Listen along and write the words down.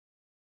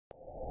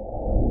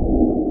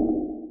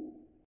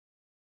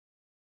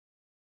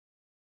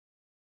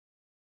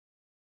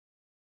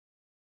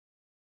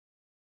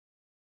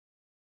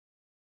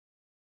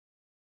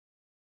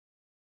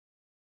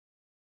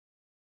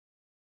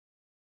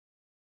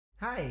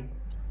Hi.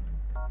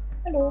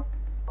 Hello.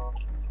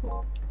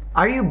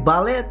 Are you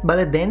ballet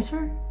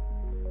dancer?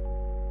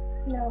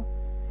 No.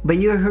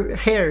 But your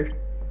hair,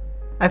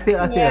 I feel.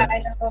 Yeah,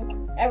 I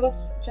know. I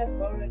was just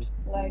bored.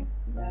 Like,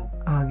 yeah.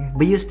 Okay,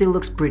 but you still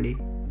looks pretty.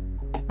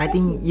 I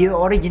think you're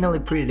originally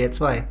pretty. That's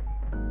why.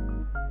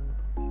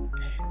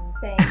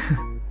 Thanks.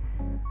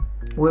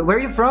 Where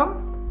are you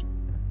from?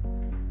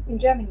 In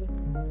Germany.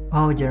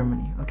 Oh,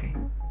 Germany. Okay.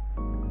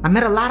 I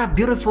met a lot of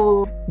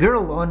beautiful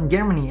girl on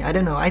Germany. I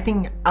don't know. I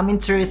think I'm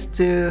interested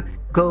to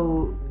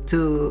go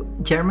to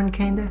German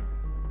kinda.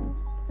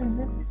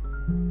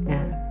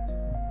 Yeah.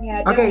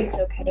 Yeah, Okay.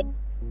 Germany's okay.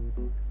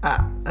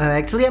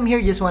 Actually, I'm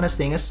here just want to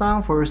sing a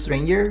song for a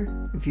stranger.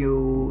 If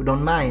you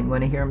don't mind,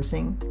 want to hear him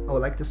sing? I would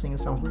like to sing a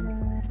song for you.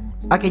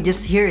 Okay,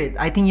 just hear it.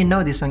 I think you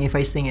know this song if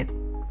I sing it.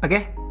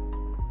 Okay?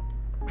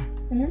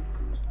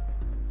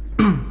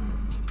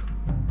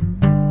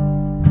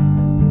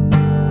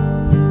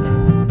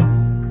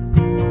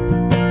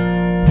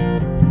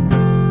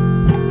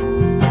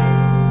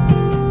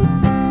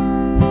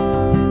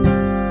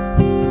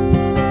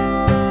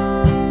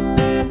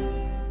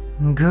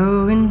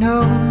 Going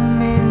home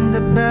in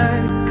the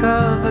back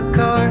of a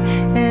car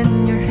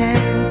and your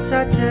hands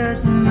such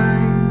as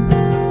mine.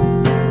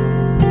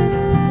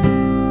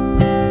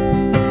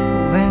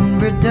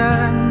 When we're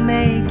done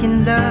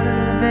making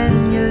love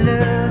and you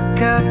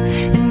look up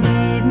and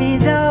give me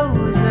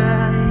those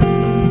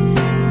eyes,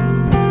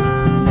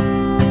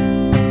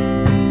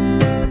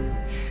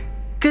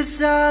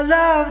 'cause all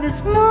of the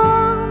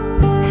small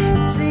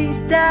things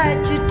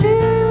that you do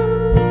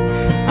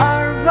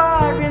are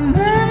what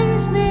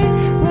reminds me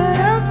what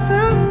I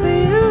felt for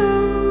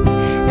you.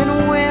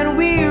 And when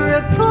we're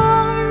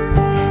apart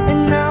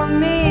and I'm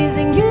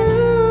missing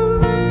you,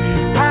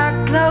 I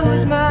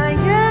close my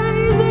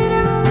eyes and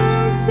all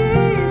I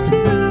see is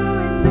you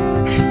and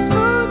the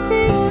small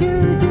things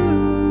you do.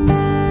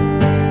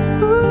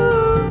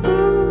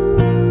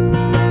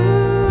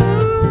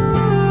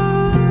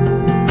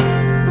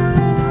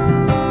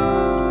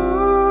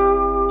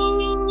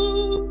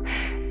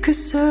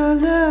 Cause all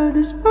of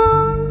the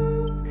small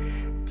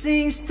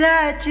things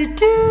that you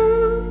do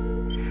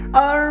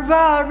are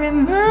what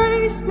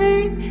reminds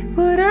me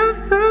what I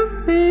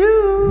felt for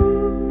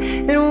you.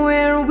 And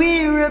when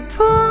we're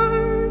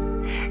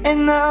apart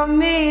and I'm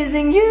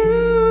missing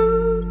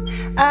you,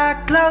 I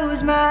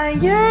close my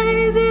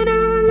eyes and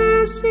all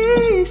I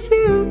see is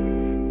you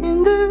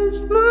and the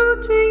small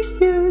things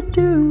you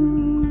do.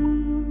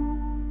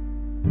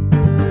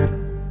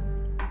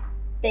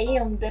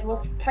 Damn, that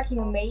was fucking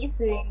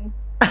amazing.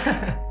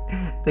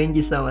 Thank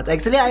you so much.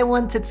 Actually, I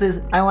wanted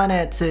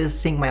to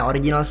sing my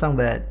original song,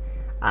 but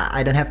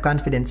I don't have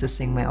confidence to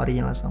sing my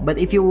original song. But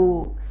if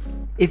you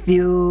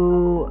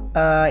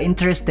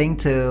interesting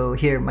to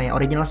hear my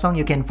original song,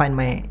 you can find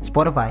my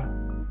Spotify.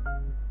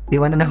 Do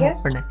you wanna know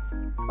Yes. or not?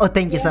 Oh,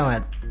 thank you so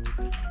much.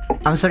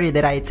 I'm sorry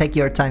that I take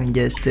your time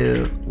just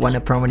to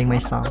wanna promoting my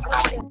song.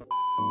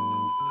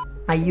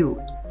 Ayu,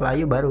 kalau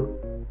Ayu baru.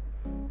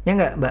 Ya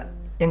enggak, Mbak?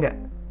 Ya enggak?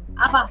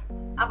 Apa?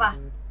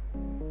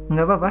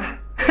 Enggak apa-apa.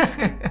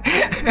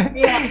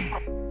 Iya.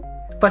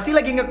 Pasti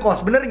lagi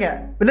ngekos, bener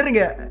nggak? Bener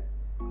nggak?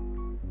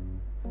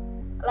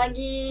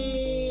 Lagi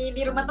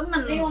di rumah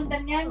temen. Ini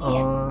konten nyanyi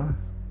ya? Oh,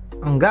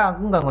 enggak,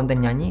 aku nggak konten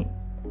nyanyi.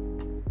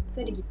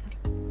 Itu ada gitar.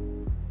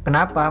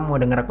 Kenapa? Mau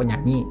denger aku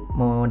nyanyi?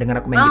 Mau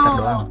denger aku main gitar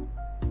doang?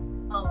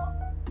 Oh,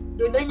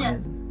 dua-duanya.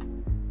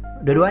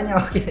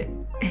 Dua-duanya oke.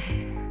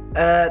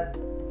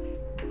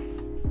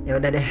 Ya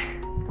udah deh.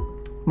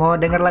 Mau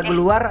denger lagu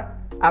luar?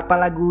 Apa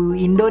lagu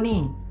Indo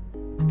nih?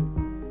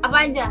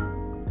 Apa aja?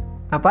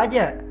 Apa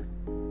aja?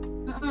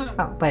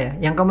 Apa ya?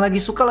 Yang kamu lagi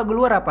suka lagu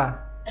luar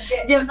apa?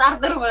 James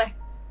Arthur boleh.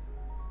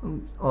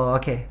 Oh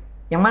oke.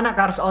 Yang mana?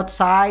 Cars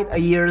Outside, A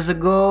Years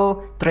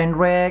Ago,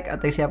 Trainwreck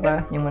atau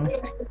siapa? Yang mana?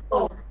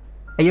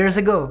 A Years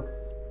Ago.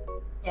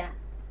 Ya.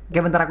 Oke,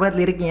 bentar aku lihat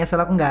liriknya,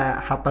 soalnya aku nggak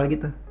hafal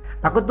gitu.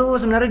 Aku tuh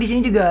sebenarnya di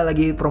sini juga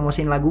lagi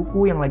promosiin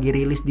laguku yang lagi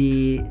rilis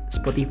di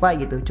Spotify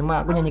gitu.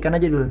 Cuma aku nyanyikan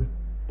aja dulu.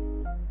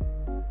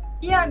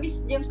 Iya,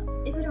 habis James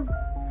itu dong.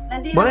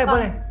 Nanti Boleh, apa?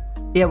 boleh.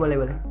 Iya, boleh,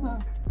 boleh.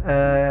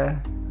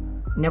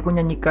 Ini aku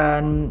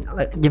nyanyikan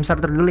James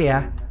Arthur dulu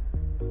ya.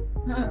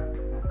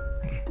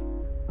 Oke.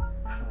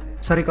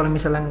 Sorry kalau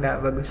misalnya nggak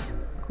bagus.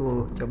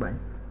 Aku coba.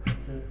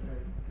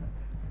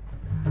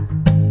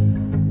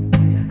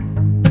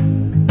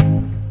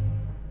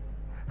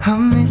 I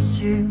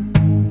miss you.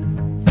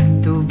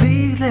 The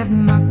way you left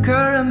my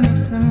car, I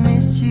miss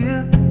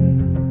you.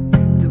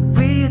 The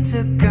way you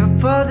took up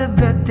all the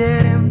bed,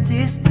 that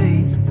empty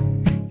space.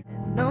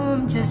 I know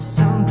I'm just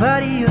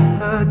somebody you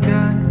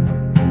forgot.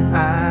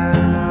 I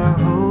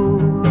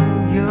hope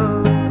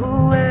you're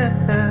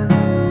well.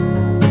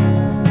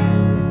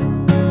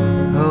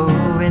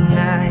 Oh, and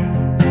I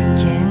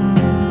can't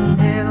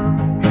help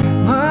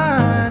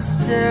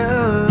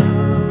myself.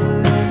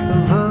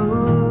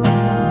 Oh,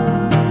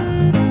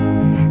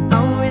 I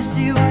wish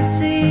you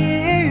was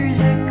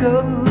years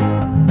ago.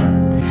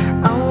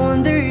 I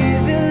wonder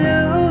if I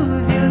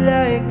love you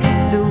like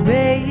the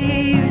way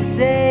you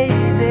say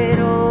that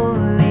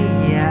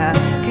only I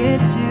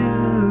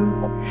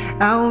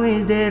I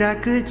wish that I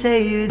could tell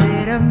you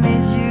that I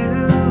miss you.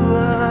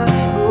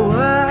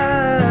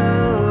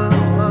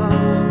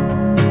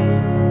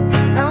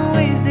 I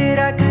wish that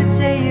I could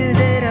tell you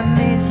that I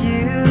miss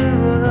you.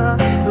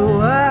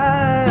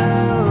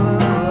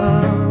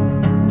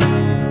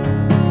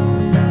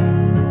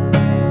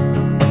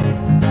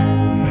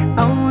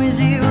 I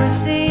wish it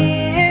was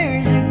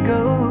years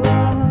ago.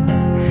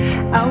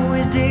 I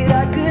wish that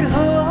I could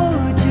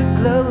hold you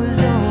close.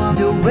 Oh,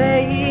 the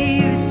way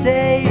you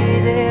say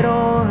that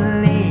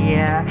only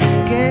I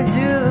can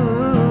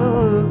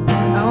do.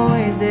 I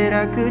wish that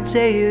I could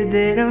tell you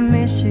that I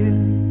miss you.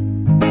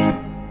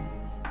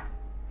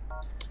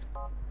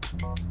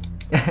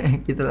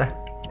 Gitulah.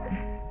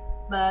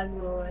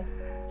 Bagus.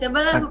 Coba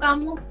lagu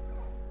kamu.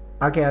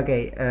 Oke.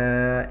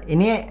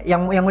 Ini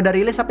yang udah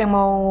rilis apa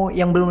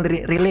yang belum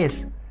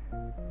rilis?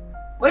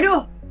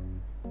 Waduh.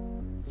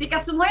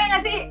 Sikat semuanya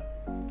nggak sih?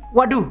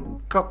 Waduh,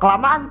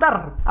 kelamaan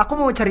ntar. Aku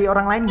mau cari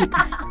orang lain gitu.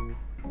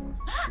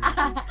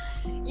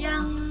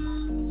 Yang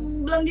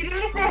belum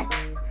dirilis deh.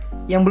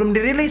 Yang belum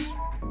dirilis?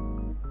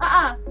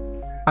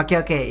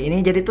 Oke.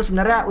 Ini jadi tuh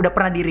sebenarnya udah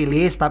pernah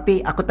dirilis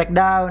tapi aku take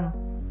down.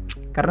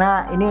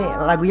 Karena ini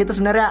lagunya tuh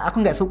sebenarnya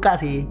aku nggak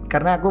suka sih.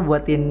 Karena aku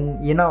buatin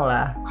you know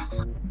lah.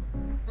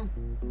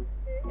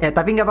 Ya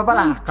tapi nggak apa-apa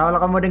lah kalau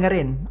kamu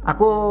dengerin.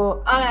 Aku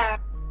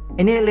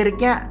ini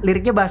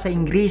liriknya bahasa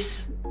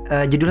Inggris.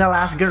 Judulnya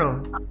Last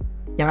Girl.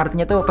 Yang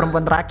artinya tuh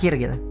perempuan terakhir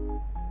gitu.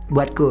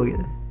 Buatku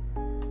gitu.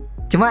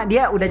 Cuma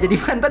dia udah jadi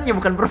mantannya,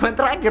 bukan perempuan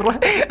terakhir lah.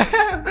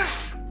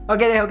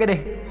 Oke deh.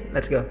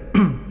 Let's go.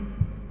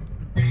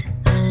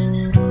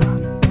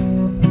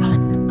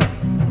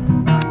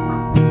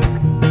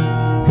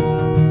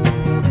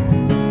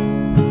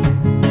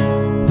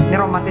 Ini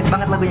romantis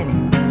banget lagunya nih,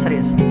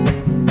 serius.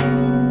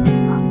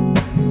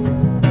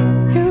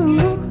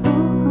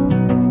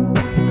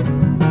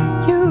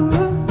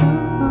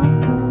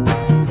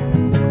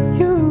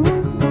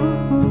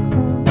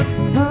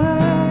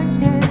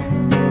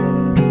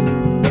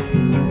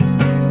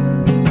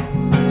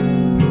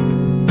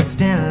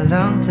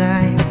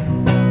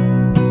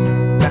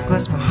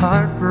 My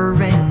heart for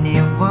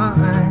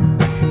anyone,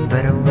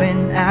 but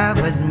when I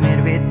was met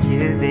with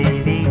you,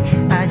 baby,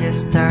 I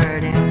just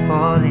started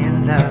falling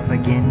in love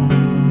again.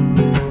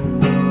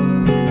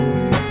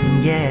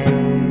 Yeah,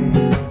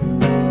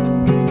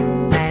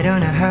 I don't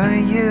know how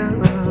you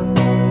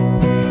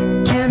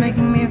can make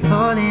me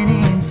falling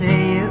into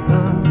you,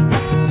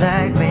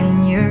 like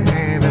when you're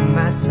by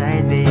my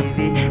side,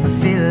 baby. I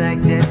feel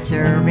like that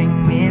you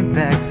bring me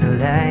back to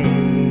life.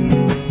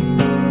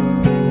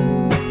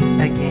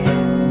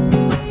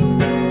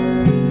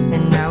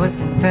 I was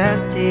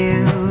confessed to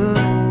you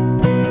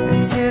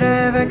until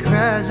I ever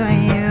cries on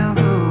you.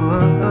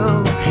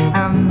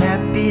 I'm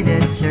happy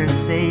that you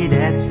say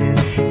that too,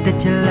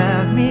 that you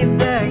love me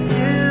back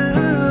too.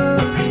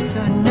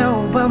 So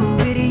now I'm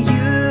with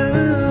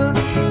you,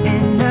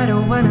 and I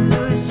don't wanna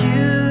lose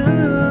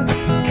you,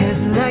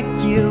 cause like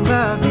you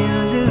I've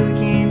been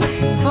looking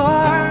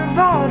for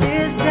all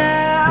this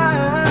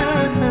time.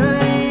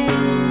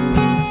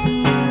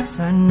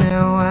 So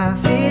now I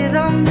feel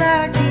I'm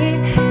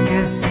lucky,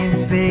 cause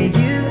since with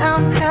you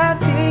I'm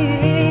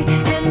happy,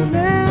 and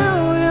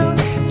now I'll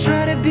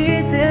try to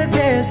be the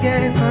best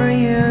guy for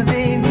you,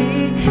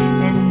 baby.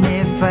 And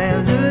if I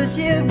lose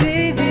you,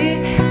 baby,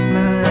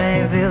 my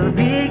life will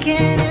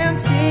begin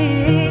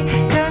empty,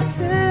 cause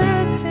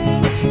I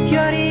think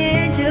you're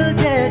the angel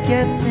that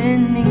got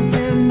sending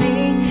to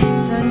me.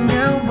 So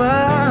now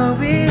I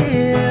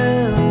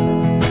will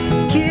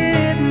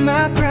keep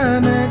my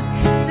promise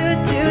to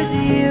choose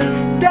you.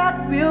 That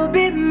will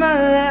be my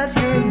last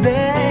year,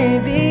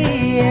 baby.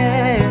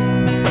 Yeah.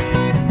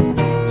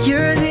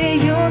 You're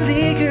the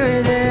only girl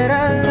that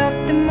I love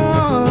the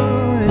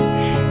most,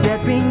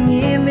 that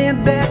bringing me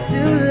back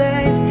to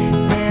life,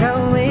 that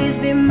always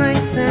be my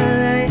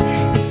sunlight.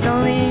 It's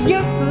only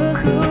you.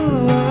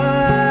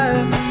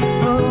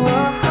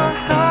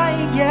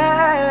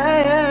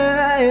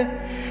 Yeah.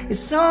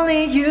 It's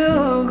only you.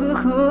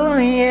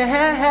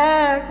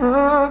 Yeah.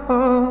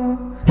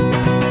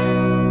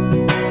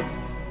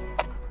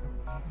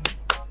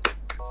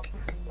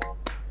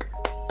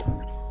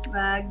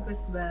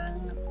 Bagus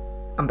banget.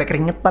 Sampai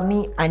keringetan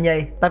nih,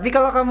 anjay. Tapi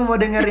kalau kamu mau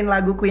dengerin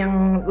laguku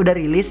yang udah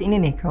rilis ini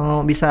nih,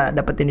 kamu bisa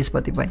dapetin di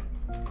Spotify.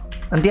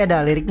 Nanti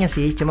ada liriknya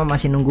sih, cuma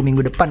masih nunggu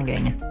minggu depan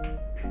kayaknya.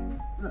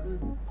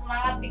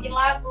 Semangat bikin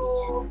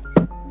lagu.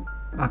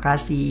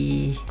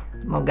 Makasih.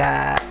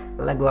 Semoga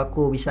lagu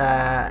aku bisa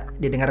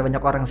didengar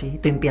banyak orang sih.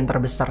 Itu impian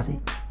terbesar sih.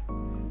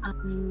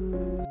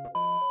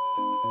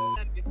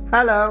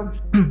 Halo.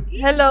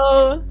 Hello.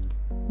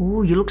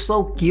 You look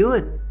so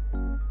cute.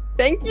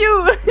 Thank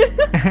you.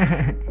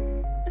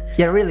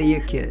 Yeah, really,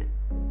 you're cute.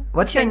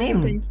 What's your name?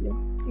 Thank you.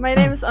 My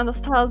name is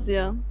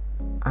Anastasia.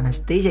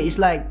 Anastasia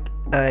is like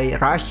a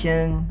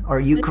Russian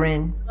or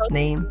Ukraine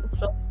name.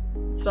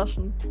 It's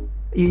Russian.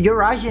 You're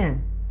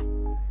Russian.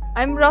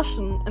 I'm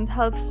Russian and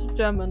half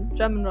German.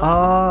 Russian.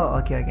 Oh,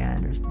 okay, I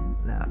understand.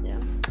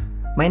 Yeah.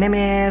 My name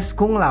is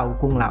Kung Lao.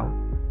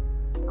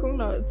 Cool.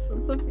 No, it's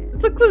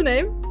a cool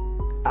name.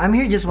 I'm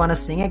here just wanna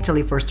sing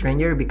actually for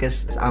stranger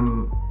because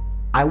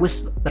I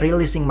was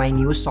releasing my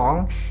new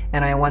song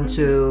and I want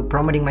to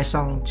promoting my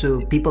song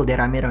to people that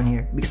I met on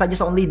here because I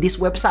just only this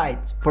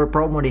website for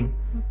promoting.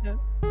 Okay.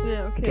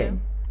 Yeah, okay. Okay.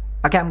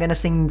 Okay, I'm gonna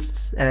sing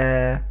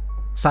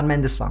Shawn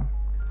Mendes song.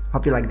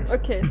 Hope you like this.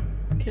 Okay.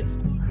 Okay.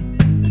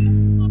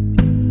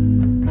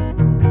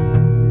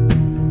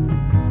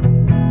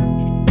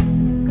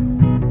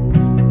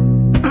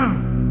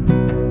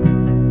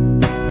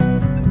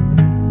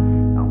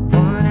 I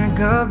wanna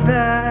go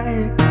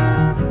back,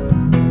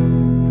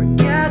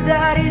 forget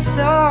that it's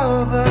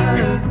over,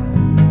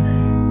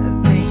 the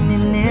pain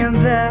in it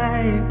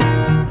back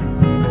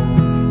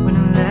when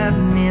you left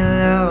me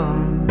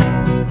alone.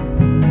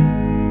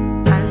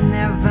 I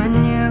never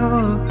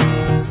knew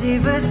she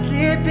was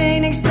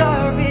sleeping next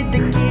door with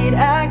the kid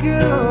I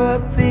grew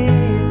up with.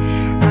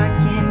 I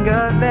can't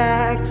go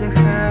back to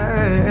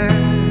her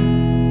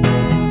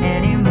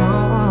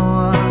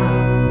anymore,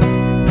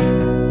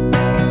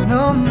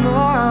 no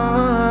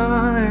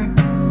more.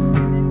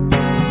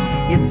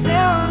 You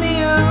tell me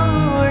you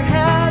were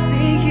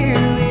happy here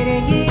with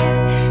him,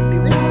 you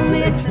want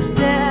me to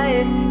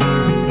stay,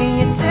 and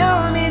you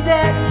tell me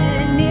that you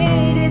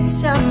needed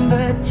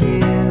somebody.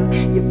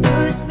 You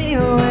pushed me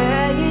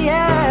away,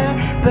 yeah,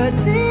 but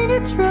then you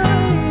try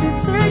to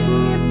take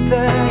me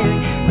back.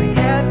 My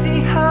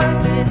heavy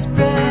heart is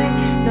break.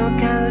 No,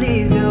 can't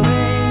leave the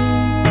way.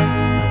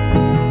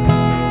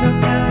 No,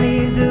 can't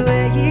leave the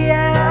way,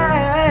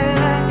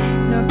 yeah.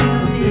 No,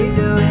 can't leave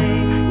the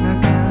way. No,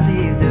 can't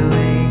leave the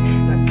way.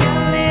 No,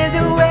 can't leave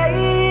the way,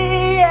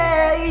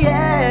 yeah,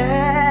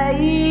 yeah.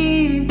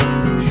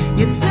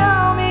 You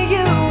tell me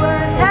you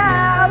were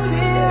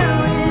happy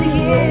with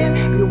him,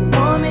 you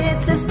want me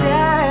to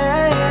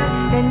stay,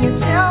 and you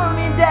tell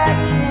me that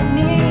you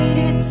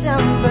needed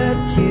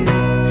somebody.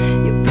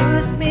 You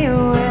pushed me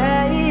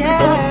away,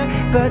 yeah,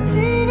 but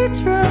then you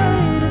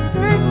try to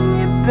take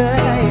me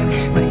back.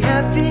 My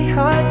heavy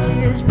heart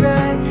is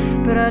break,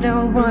 but I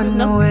don't want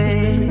no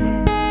way.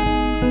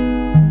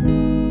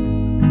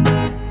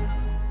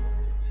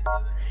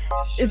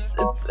 It's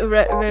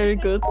very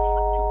good.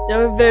 You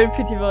have a very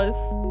pretty voice.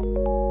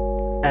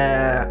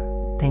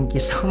 Thank you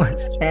so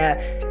much.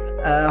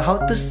 How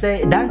to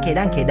say danke.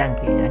 Danke,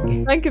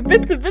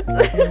 bitte,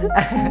 bitte.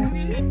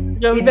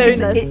 You have a very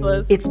nice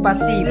voice. It's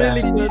spasiba.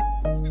 Really good.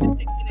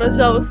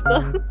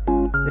 Пожалуйста.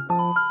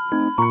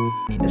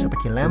 Ini udah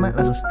semakin lama,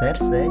 langsung start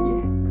saja.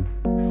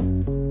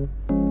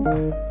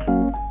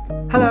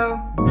 Hello.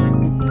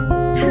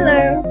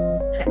 Hello.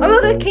 Oh my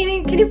god,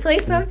 can you play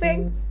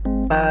something?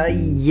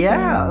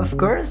 Yeah, of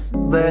course.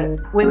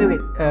 But wait.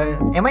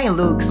 Am I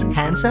looks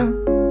handsome?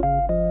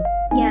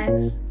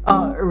 Yes.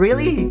 Oh,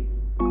 really?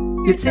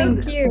 You're so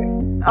cute.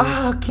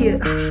 Oh,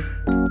 cute.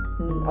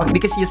 Okay,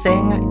 because you're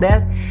saying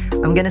that,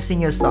 I'm gonna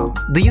sing you a song.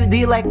 Do you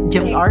like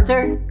James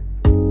Arthur?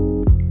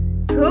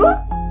 Who?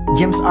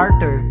 James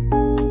Arthur.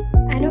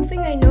 I don't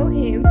think I know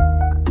him.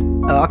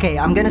 Okay,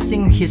 I'm gonna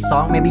sing his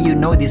song. Maybe you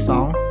know this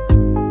song.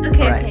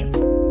 Okay, Alright.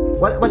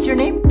 okay. What's your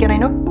name? Can I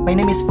know? My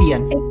name is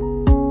Fian.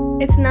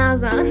 It's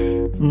Naza.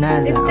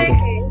 Naza. It's Okay.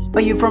 Turkish.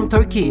 Oh, you from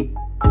Turkey?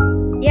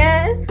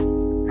 Yes.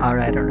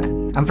 Alright.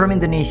 I'm from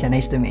Indonesia.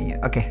 Nice to meet you.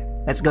 Okay,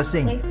 let's go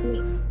sing. Nice to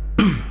meet you.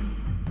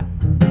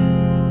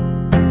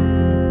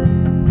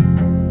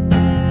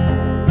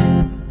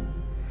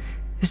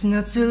 It's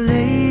not too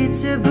late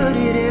to put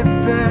it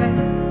back,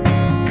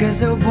 'cause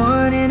a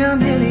one in a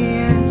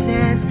million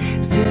chance.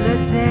 Still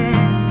a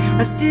chance,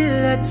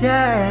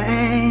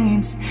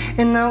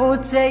 and I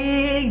will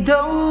take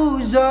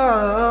those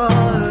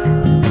odds.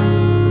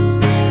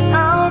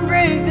 I'll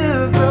break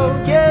the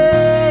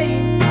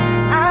broken,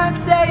 I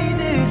say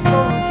the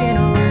spoken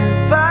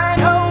word. Find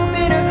hope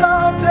in a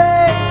hard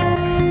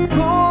place.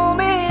 Pull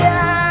me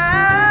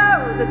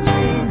out the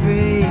train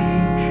break.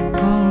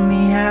 Pull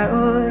me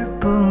out,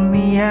 pull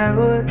me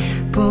out,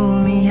 pull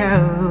me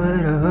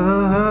out,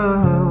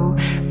 oh,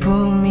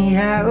 pull me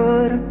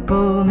out,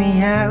 pull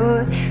me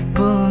out,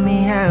 pull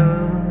me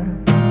out.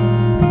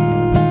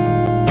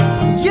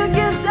 You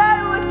can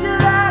say what you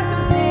like,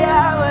 but see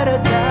I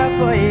would've died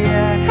for you.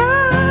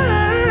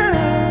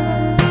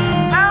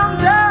 I'm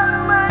down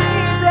on my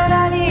knees and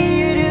I need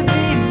you to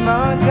be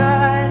my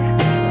God,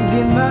 be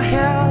my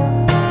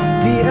help,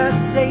 be a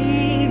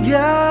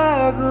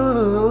savior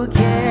who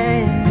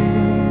can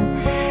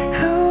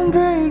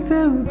break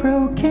the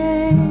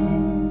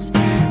broken.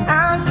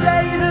 I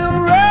say the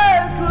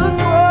reckless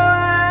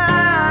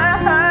one,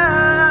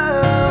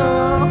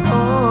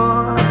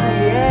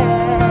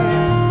 yeah.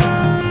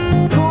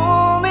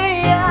 Pull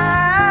me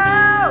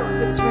out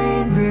the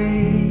train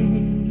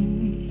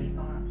break.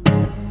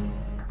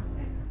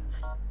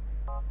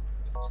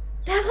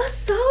 That was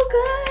so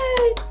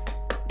good.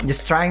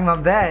 Just trying my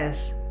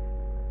best.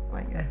 Oh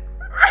my god.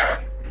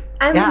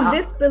 I'm Yeah, in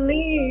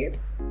disbelief.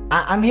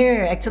 I'm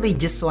here actually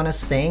just wanna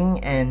sing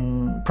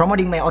and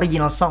promoting my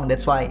original song.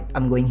 That's why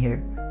I'm going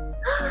here.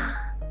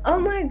 Oh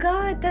my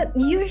god, that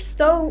you're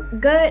so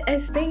good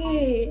at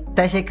singing.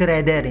 Teşekkür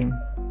ederim.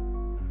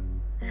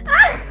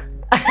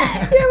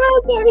 You're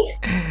welcome.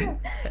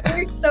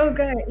 You're so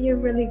good. You're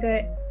really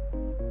good.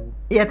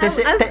 Yeah, that's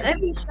it.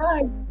 I'm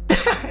shocked.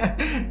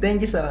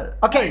 Thank you so much.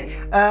 Okay,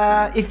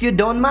 if you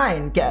don't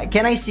mind,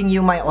 can I sing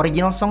you my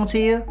original song to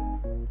you?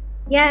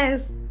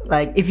 Yes.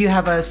 Like if you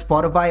have a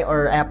Spotify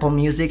or Apple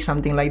Music,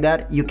 something like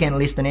that, you can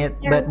listen it.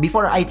 Yeah. But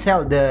before I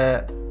tell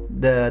the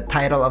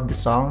title of the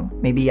song,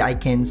 maybe I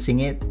can sing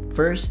it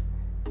first.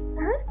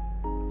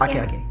 Okay,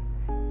 Yeah. okay.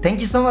 Thank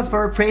you so much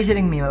for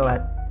praising me a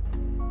lot.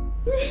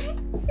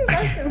 You're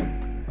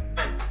welcome.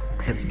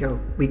 Let's go.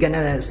 We're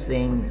gonna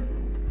sing.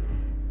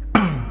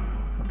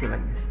 Okay,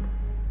 like this.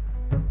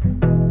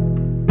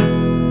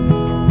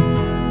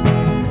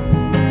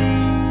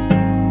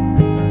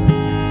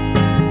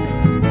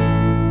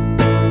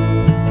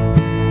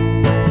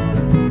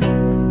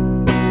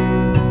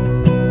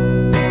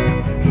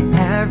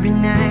 Every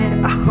night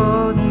I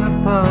hold my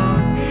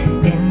phone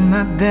in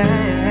my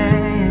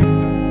bed,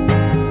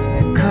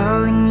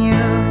 calling you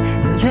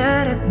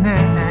late at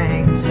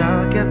night,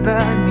 talk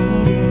about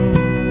meeting.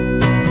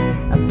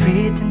 I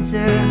pretend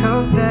to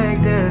hold back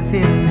the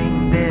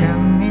feeling that I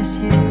miss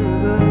you,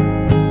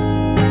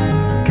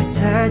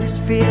 'cause I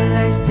just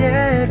realized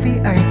that we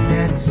are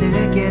not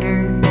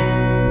together,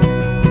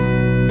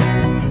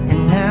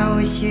 and I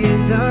wish you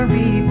don't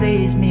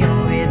replace me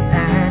with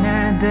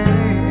another.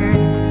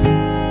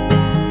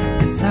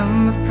 'Cause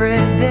I'm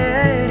afraid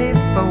that if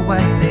I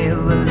one day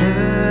will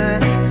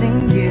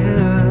losing you,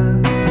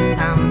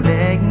 I'm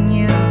begging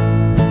you,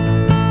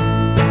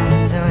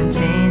 don't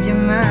change your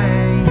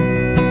mind.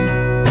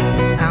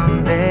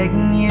 I'm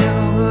begging you,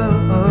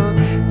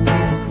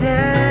 please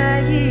stay.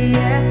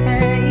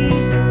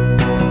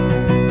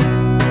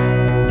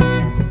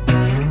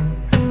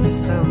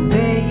 So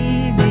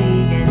baby,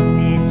 I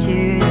need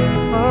you to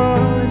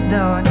hold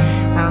on.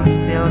 I'm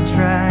still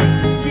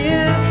trying to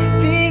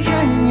be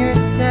on your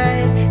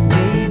side,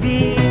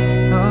 baby.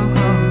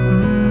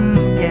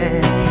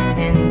 Yeah.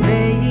 And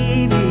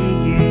baby,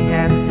 you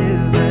have to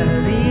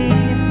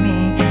believe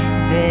me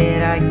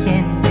that I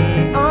can be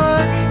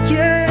on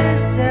your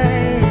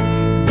side,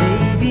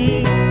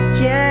 baby.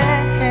 Yeah.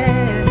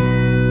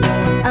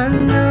 I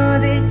know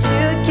that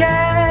you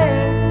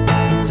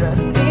can.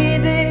 Trust me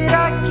that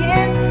I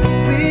can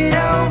win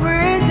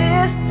over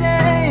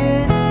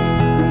distance.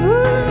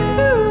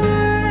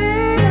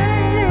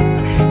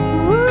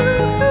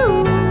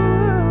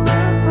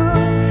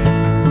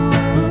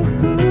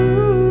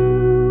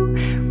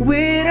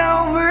 With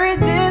our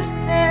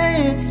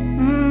distance.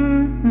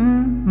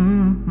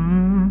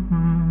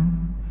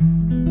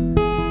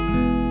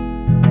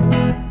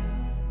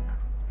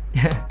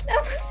 That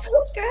was so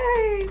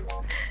good.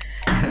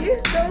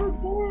 You're so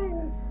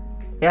good.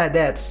 Yeah,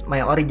 that's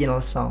my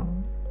original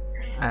song.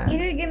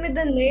 Can you give me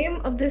the name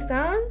of the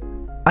song?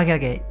 Okay,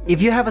 okay.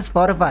 If you have a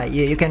Spotify,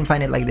 you can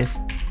find it like this.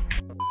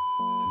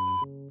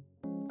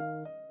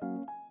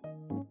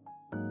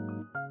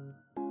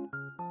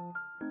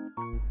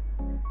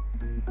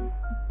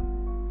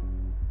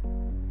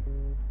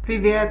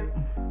 Привет.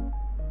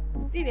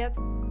 Привет.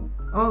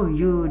 Oh,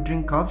 you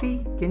drink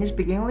coffee? Can you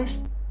speak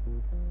English?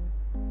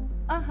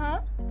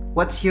 Ага.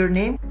 What's your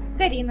name?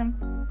 Карина.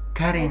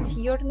 Karin. What's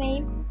your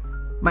name?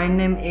 My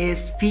name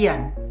is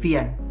Fian.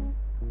 Fian.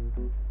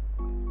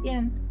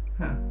 Yeah.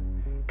 Huh.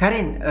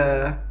 Karin,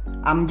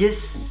 I'm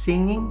just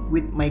singing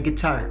with my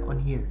guitar on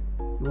here.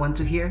 You want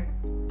to hear?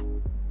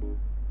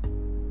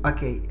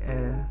 Okay,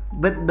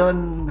 but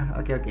don't.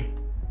 Okay, okay.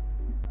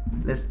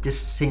 Let's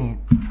just sing it.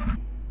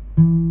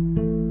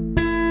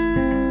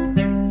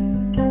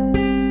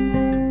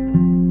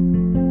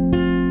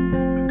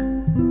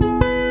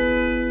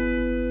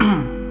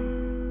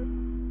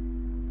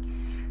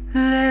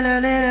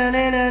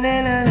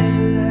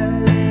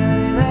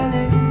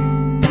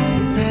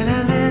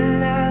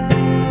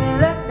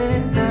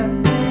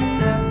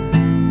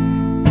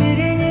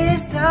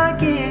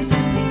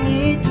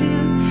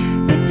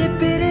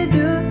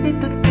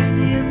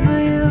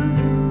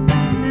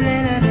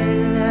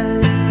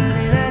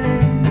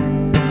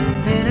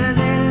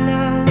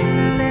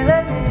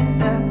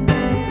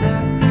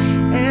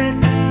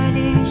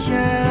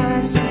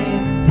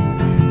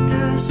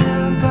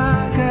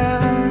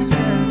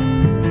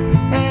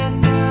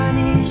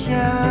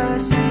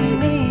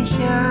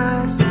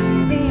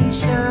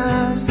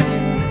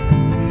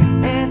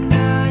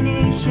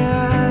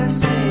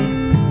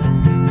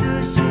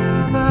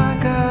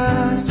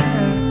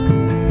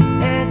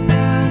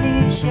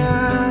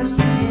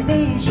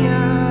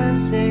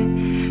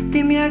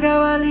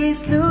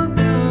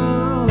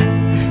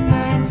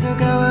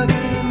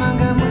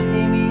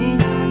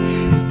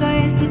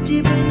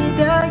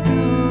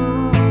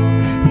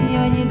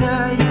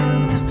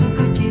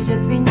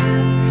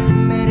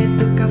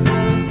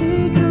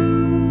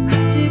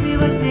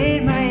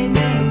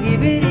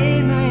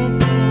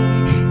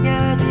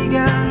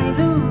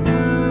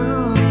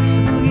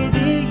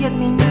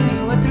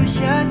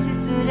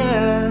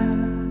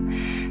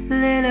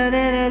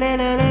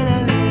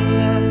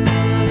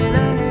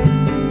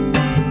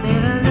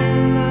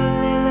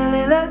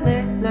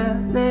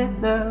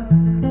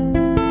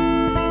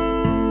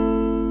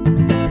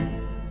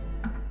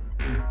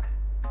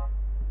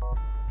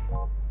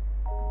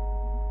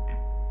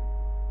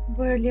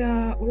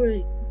 Бля,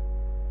 ой.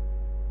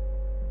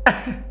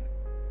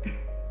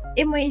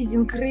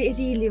 Amazing,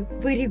 really,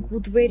 very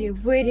good, very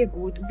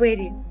good,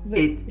 very.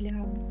 It-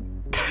 Бля.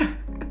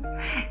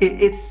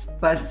 It's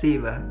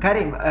спасибо.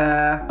 Karim,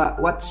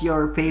 what's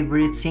your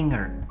favorite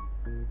singer?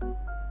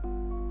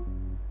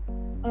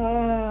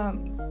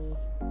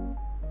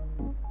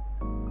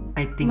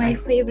 I think My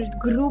favorite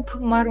group,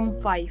 Maroon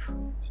 5.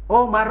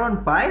 Oh, Maroon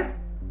 5?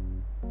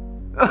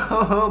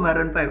 Oh,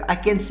 Maroon 5. I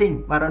can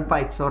sing Maroon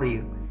 5,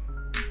 sorry.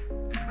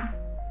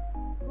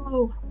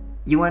 Oh.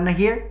 You wanna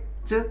hear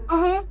too?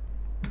 Uh-huh.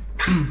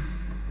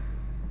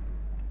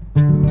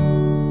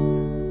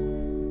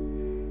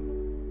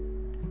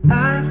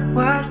 I've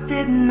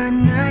wasted my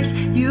nights,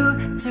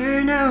 you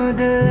turn out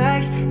the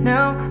lights.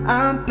 Now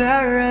I'm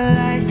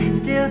paralyzed,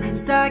 still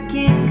stuck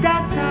in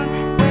that time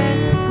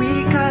when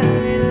we call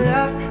it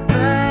love.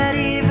 But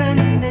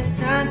even the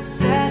sun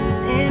sets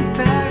in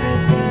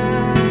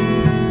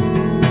paradise.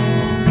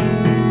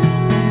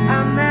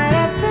 I'm at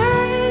a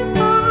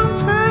payphone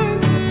trying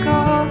to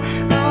call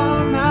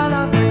all my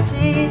love, but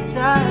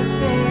Jesus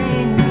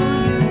bearing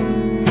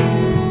you.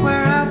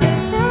 Where are the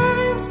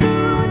times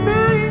gone,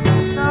 buried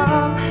in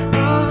song?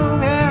 Oh,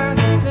 where are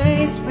the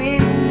place we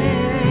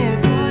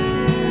live for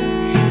two?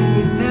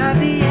 If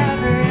happy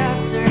ever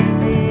after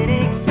did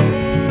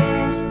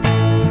exist,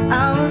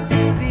 I will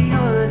still be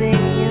holding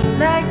you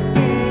like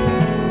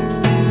this.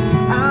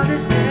 All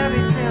these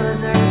fairy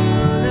tales are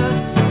full of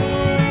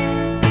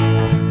sin.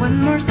 One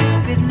more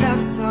stupid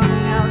love song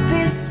I'll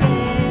be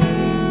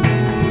singing.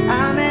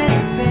 I'm at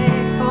a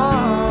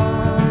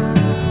payphone,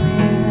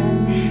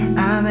 yeah.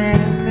 I'm at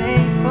a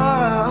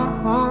payphone.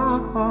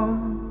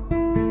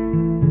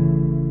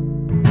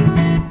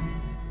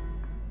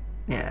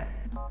 Yeah.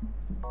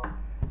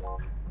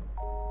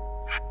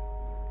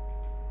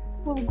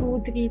 So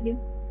good, really.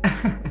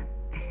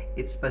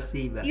 It's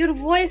спасибо. Your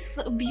voice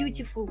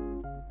beautiful.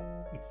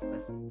 It's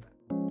спасибо.